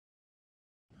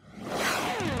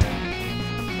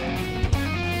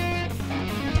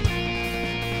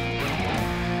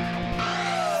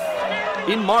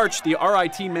In March, the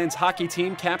RIT men's hockey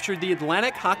team captured the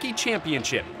Atlantic Hockey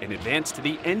Championship and advanced to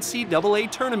the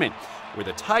NCAA tournament, where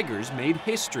the Tigers made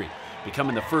history,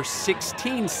 becoming the first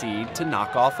 16 seed to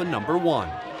knock off a #1. And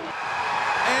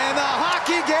the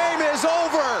hockey game is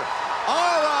over.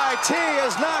 RIT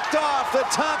has knocked off the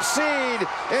top seed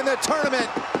in the tournament.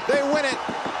 They win it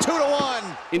 2-1.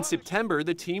 In September,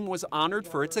 the team was honored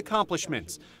for its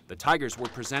accomplishments. The Tigers were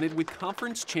presented with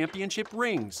conference championship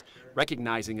rings,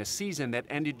 recognizing a season that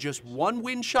ended just one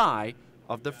win shy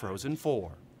of the Frozen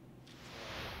Four.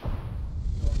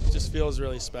 It just feels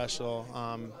really special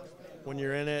when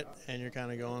you're in it and you're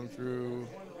kind of going through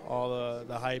all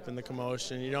the hype and the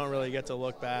commotion. You don't really get to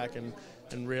look back and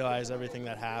realize everything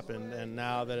that happened. And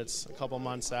now that it's a couple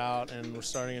months out and we're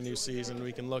starting a new season,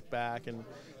 we can look back and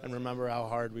remember how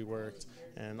hard we worked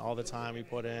and all the time we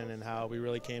put in and how we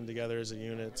really came together as a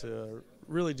unit to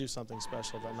really do something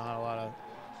special that not a lot of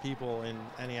people in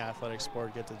any athletic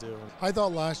sport get to do. I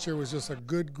thought last year was just a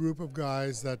good group of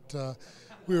guys that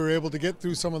we were able to get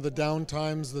through some of the down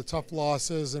times, the tough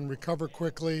losses, and recover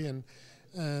quickly, and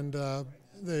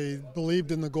they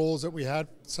believed in the goals that we had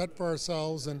set for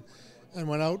ourselves and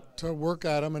went out to work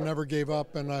at them and never gave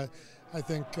up. And I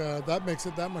think that makes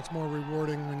it that much more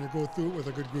rewarding when you go through it with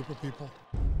a good group of people.